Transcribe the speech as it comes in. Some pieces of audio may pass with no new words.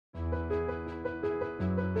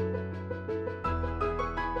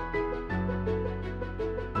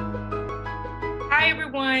Hi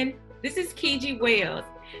everyone, this is Kegi Wells,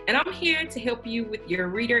 and I'm here to help you with your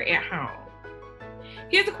reader at home.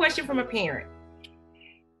 Here's a question from a parent.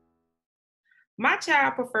 My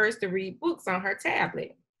child prefers to read books on her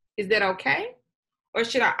tablet. Is that okay? Or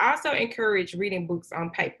should I also encourage reading books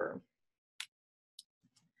on paper?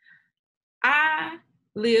 I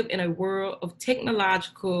live in a world of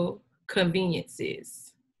technological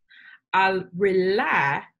conveniences. I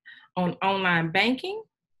rely on online banking,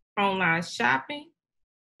 online shopping,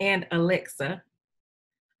 and Alexa.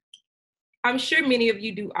 I'm sure many of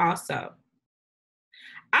you do also.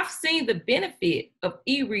 I've seen the benefit of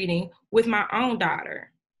e-reading with my own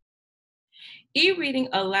daughter. E-reading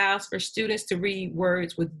allows for students to read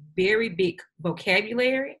words with very big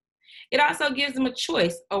vocabulary. It also gives them a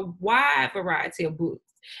choice, a wide variety of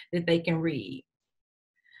books that they can read.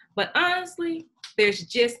 But honestly, there's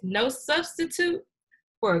just no substitute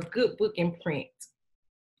for a good book in print.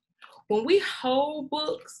 When we hold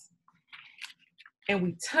books and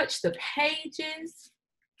we touch the pages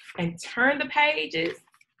and turn the pages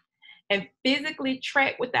and physically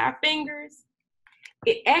track with our fingers,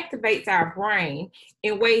 it activates our brain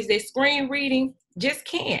in ways that screen reading just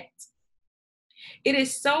can't. It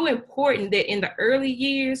is so important that in the early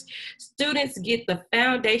years, students get the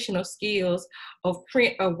foundational skills of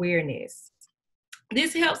print awareness.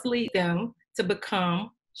 This helps lead them to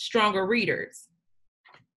become stronger readers.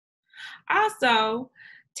 Also,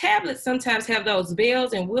 tablets sometimes have those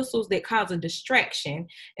bells and whistles that cause a distraction,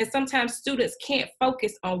 and sometimes students can't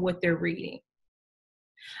focus on what they're reading.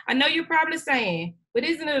 I know you're probably saying, but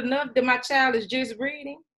isn't it enough that my child is just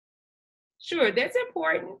reading? Sure, that's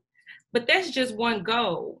important, but that's just one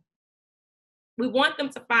goal. We want them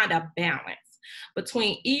to find a balance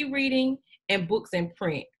between e-reading and books in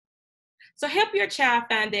print. So help your child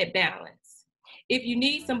find that balance. If you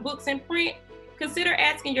need some books in print, consider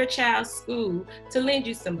asking your child's school to lend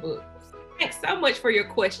you some books. Thanks so much for your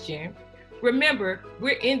question. Remember,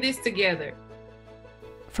 we're in this together.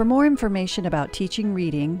 For more information about teaching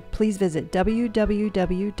reading, please visit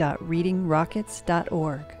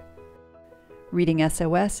www.readingrockets.org. Reading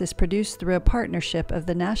SOS is produced through a partnership of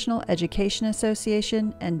the National Education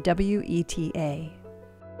Association and WETA.